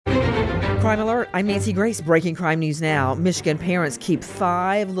Crime Alert, I'm Nancy Grace. Breaking crime news now. Michigan parents keep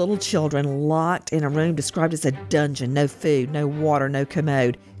 5 little children locked in a room described as a dungeon. No food, no water, no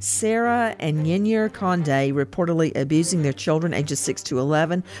commode. Sarah and Yinyer Conde reportedly abusing their children ages 6 to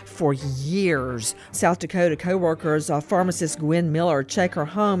 11 for years. South Dakota co-workers, pharmacist Gwen Miller, check her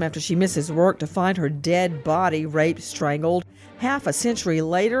home after she misses work to find her dead body, raped, strangled. Half a century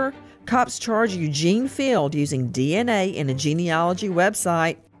later, cops charge Eugene Field using DNA in a genealogy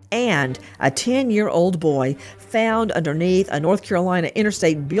website. And a 10-year-old boy found underneath a North Carolina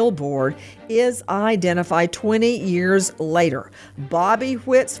interstate billboard is identified 20 years later. Bobby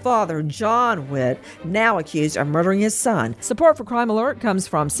Whitt's father, John Whitt, now accused of murdering his son. Support for Crime Alert comes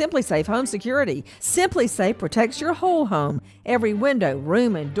from SimpliSafe Home Security. SimpliSafe protects your whole home. Every window,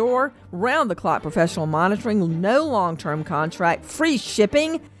 room, and door. Round-the-clock professional monitoring. No long-term contract. Free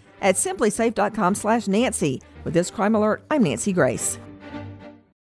shipping at simplysafe.com/Nancy. With this Crime Alert, I'm Nancy Grace.